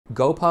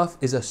GoPuff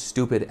is a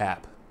stupid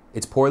app.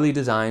 It's poorly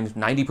designed,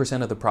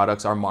 90% of the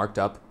products are marked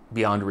up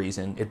beyond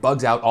reason. It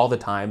bugs out all the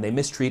time, they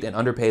mistreat and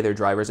underpay their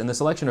drivers, and the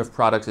selection of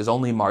products is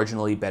only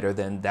marginally better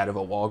than that of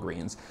a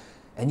Walgreens.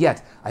 And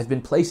yet, I've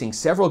been placing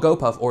several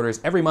GoPuff orders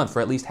every month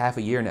for at least half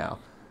a year now.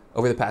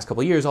 Over the past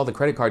couple of years, all the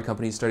credit card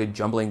companies started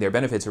jumbling their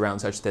benefits around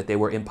such that they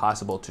were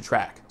impossible to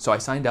track. So I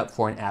signed up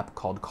for an app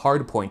called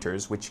Card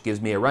Pointers, which gives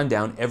me a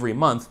rundown every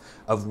month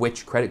of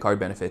which credit card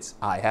benefits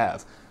I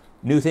have.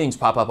 New things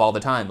pop up all the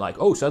time, like,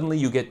 oh, suddenly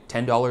you get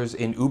 $10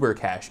 in Uber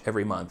cash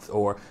every month,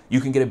 or you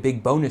can get a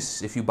big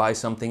bonus if you buy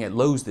something at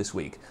Lowe's this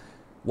week.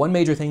 One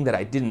major thing that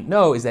I didn't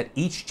know is that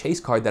each Chase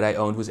card that I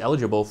owned was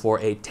eligible for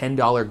a $10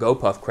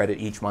 GoPuff credit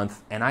each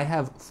month, and I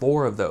have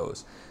 4 of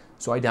those.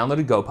 So I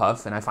downloaded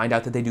GoPuff, and I find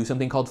out that they do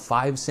something called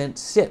 5-cent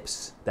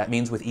sips. That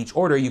means with each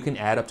order, you can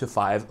add up to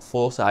 5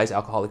 full-size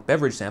alcoholic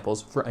beverage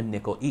samples for a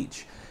nickel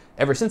each.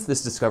 Ever since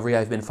this discovery,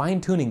 I've been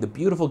fine-tuning the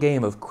beautiful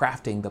game of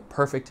crafting the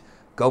perfect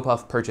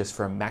GoPuff purchase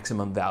for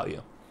maximum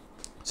value.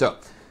 So,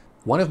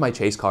 one of my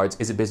Chase cards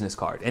is a business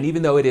card, and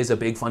even though it is a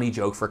big funny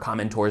joke for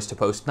commentors to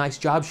post, "Nice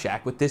job,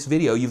 Shaq, with this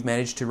video you've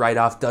managed to write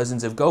off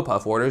dozens of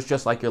GoPuff orders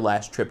just like your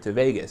last trip to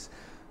Vegas."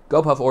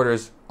 GoPuff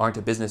orders aren't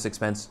a business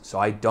expense, so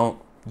I don't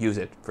use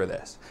it for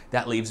this.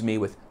 That leaves me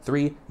with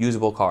 3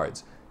 usable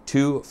cards,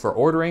 2 for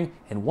ordering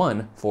and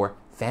 1 for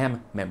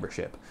fam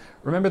membership.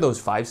 Remember those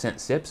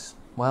 5-cent sips?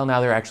 Well,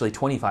 now they're actually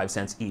 25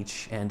 cents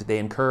each, and they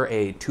incur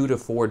a $2 to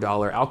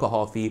 $4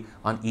 alcohol fee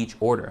on each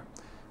order.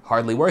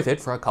 Hardly worth it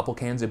for a couple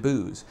cans of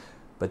booze.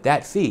 But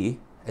that fee,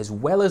 as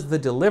well as the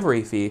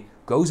delivery fee,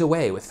 goes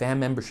away with fam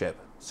membership.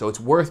 So it's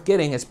worth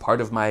getting as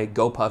part of my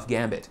GoPuff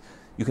Gambit.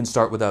 You can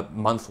start with a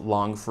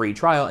month-long free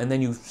trial, and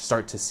then you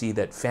start to see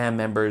that fam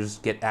members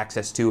get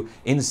access to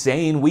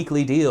insane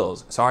weekly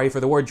deals. Sorry for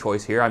the word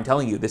choice here, I'm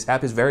telling you, this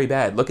app is very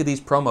bad. Look at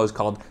these promos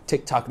called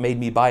TikTok Made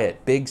Me Buy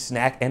It, Big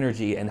Snack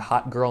Energy, and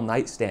Hot Girl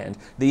Nightstand.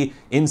 The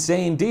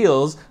insane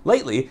deals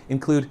lately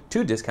include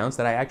 2 discounts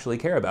that I actually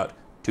care about.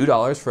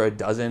 $2 for a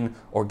dozen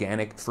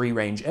organic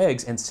free-range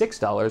eggs, and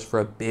 $6 for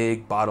a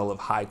big bottle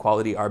of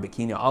high-quality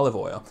Arbequina olive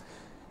oil.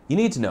 You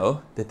need to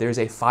know that there's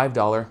a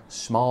 $5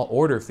 small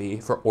order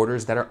fee for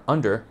orders that are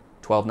under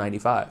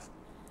 $12.95.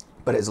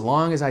 But as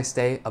long as I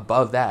stay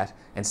above that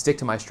and stick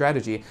to my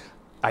strategy,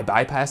 I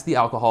bypass the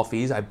alcohol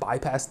fees, I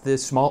bypass the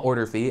small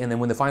order fee, and then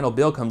when the final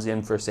bill comes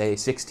in for, say,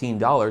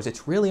 $16,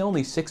 it's really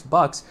only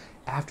 $6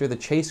 after the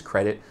Chase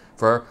credit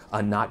for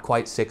a not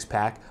quite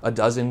 6-pack, a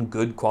dozen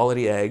good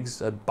quality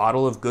eggs, a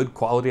bottle of good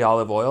quality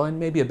olive oil, and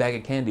maybe a bag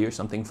of candy or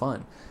something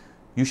fun.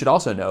 You should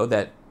also know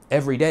that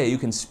every day you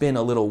can spin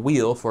a little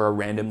wheel for a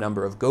random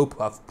number of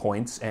GoPuff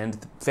points,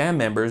 and fam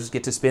members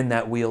get to spin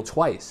that wheel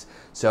twice.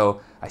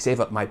 So I save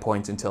up my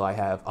points until I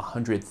have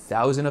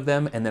 100,000 of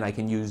them, and then I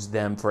can use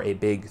them for a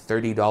big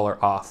 $30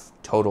 off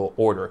total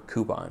order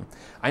coupon.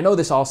 I know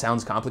this all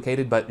sounds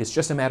complicated, but it's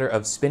just a matter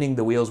of spinning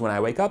the wheels when I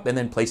wake up and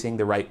then placing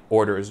the right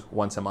orders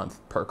once a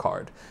month per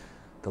card.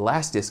 The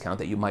last discount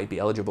that you might be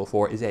eligible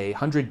for is a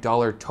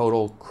 $100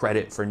 total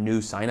credit for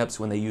new signups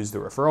when they use the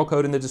referral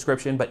code in the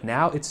description, but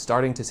now it's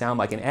starting to sound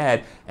like an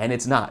ad, and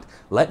it's not.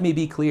 Let me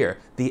be clear.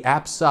 The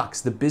app sucks,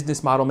 the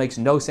business model makes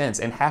no sense,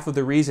 and half of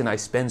the reason I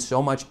spend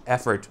so much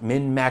effort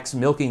min-max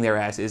milking their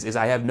asses is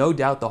I have no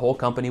doubt the whole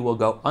company will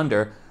go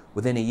under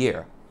within a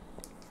year.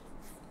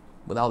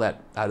 With all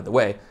that out of the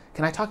way,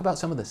 can I talk about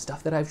some of the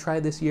stuff that I've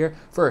tried this year?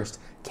 First,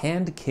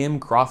 canned Kim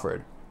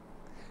Crawford.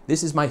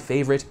 This is my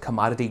favorite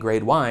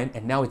commodity-grade wine,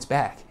 and now it's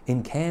back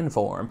in can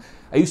form.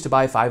 I used to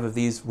buy 5 of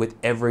these with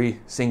every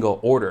single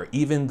order,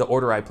 even the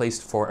order I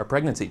placed for a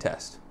pregnancy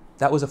test.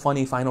 That was a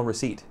funny final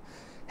receipt.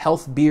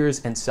 Health beers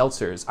and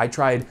seltzers. I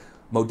tried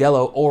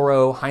Modelo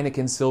Oro,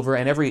 Heineken Silver,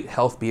 and every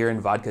health beer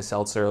and vodka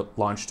seltzer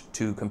launched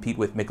to compete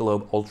with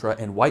Michelob Ultra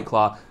and White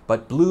Claw,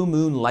 but Blue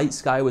Moon Light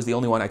Sky was the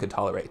only one I could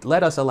tolerate.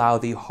 Let us allow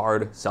the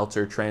hard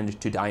seltzer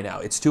trend to die now.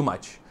 It's too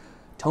much.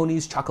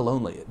 Tony's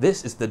Chocolonely.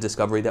 This is the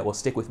discovery that will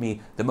stick with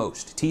me the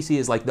most. TC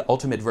is like the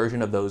ultimate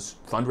version of those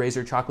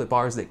fundraiser chocolate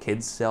bars that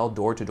kids sell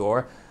door to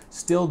door.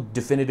 Still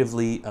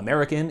definitively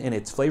American in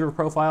its flavor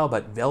profile,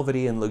 but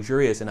velvety and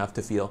luxurious enough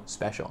to feel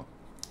special.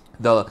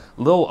 The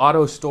Lil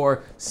Auto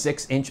Store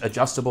 6-inch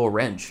adjustable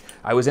wrench.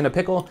 I was in a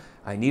pickle,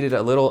 I needed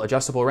a little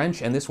adjustable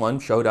wrench, and this one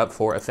showed up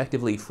for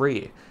effectively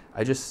free.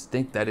 I just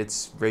think that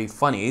it's very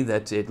funny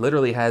that it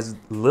literally has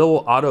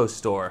Lil Auto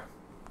Store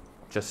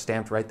just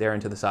stamped right there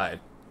into the side.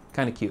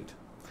 Kind of cute.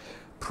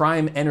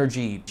 Prime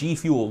Energy, G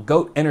Fuel,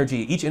 Goat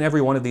Energy, each and every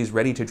one of these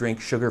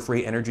ready-to-drink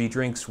sugar-free energy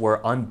drinks were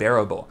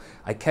unbearable.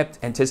 I kept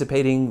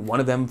anticipating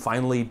one of them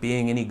finally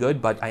being any good,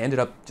 but I ended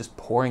up just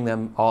pouring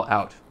them all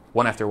out,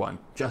 one after one.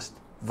 Just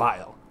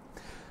vile.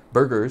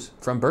 Burgers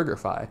from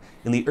BurgerFi.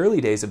 In the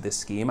early days of this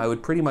scheme, I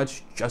would pretty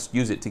much just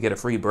use it to get a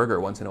free burger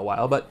once in a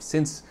while, but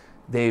since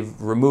they've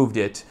removed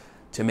it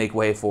to make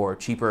way for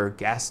cheaper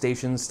gas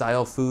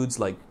station-style foods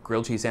like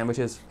grilled cheese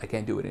sandwiches, I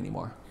can't do it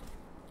anymore.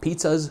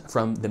 Pizzas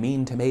from The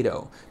Mean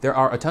Tomato. There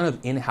are a ton of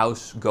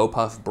in-house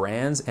GoPuff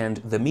brands, and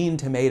The Mean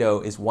Tomato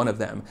is one of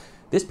them.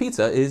 This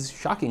pizza is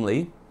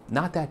shockingly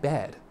not that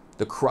bad.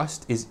 The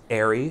crust is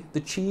airy.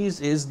 The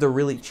cheese is the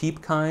really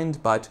cheap kind,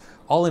 but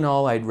all in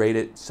all, I'd rate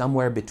it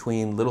somewhere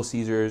between Little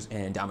Caesars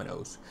and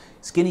Domino's.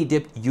 Skinny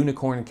dipped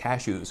unicorn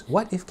cashews.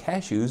 What if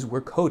cashews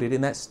were coated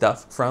in that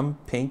stuff from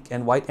pink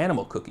and white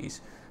animal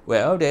cookies?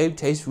 Well, they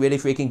taste really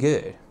freaking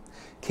good.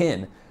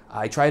 Kin.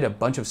 I tried a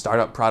bunch of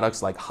startup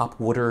products like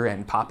Hop Water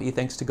and Poppy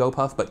thanks to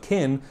GoPuff, but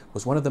Kin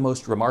was one of the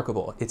most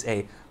remarkable. It's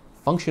a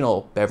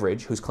functional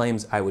beverage whose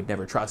claims I would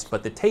never trust,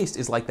 but the taste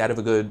is like that of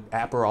a good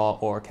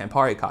Aperol or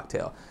Campari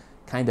cocktail.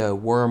 Kinda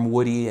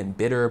wormwoody and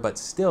bitter, but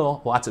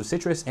still lots of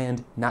citrus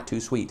and not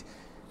too sweet.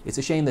 It's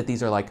a shame that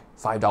these are like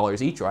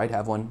 $5 each, or I'd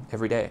have one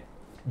every day.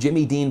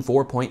 Jimmy Dean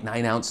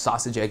 4.9 ounce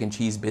sausage, egg, and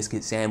cheese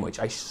biscuit sandwich.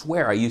 I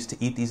swear I used to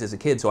eat these as a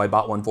kid, so I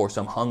bought one for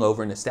some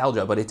hungover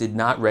nostalgia, but it did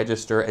not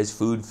register as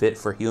food fit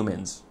for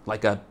humans.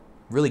 Like a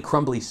really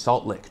crumbly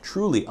salt lick,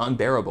 truly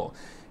unbearable.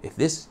 If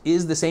this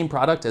is the same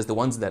product as the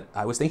ones that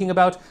I was thinking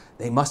about,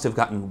 they must have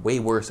gotten way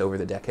worse over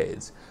the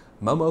decades.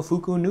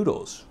 Momofuku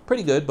noodles.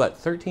 Pretty good, but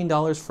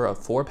 $13 for a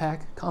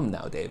 4-pack? Come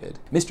now, David.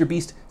 Mr.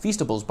 Beast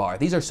Feastables bar.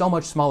 These are so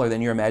much smaller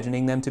than you're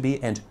imagining them to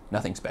be, and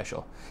nothing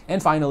special.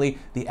 And finally,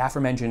 the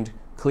aforementioned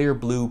clear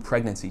blue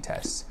pregnancy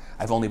tests.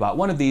 I've only bought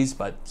one of these,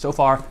 but so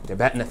far, they're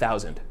batting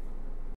 1,000.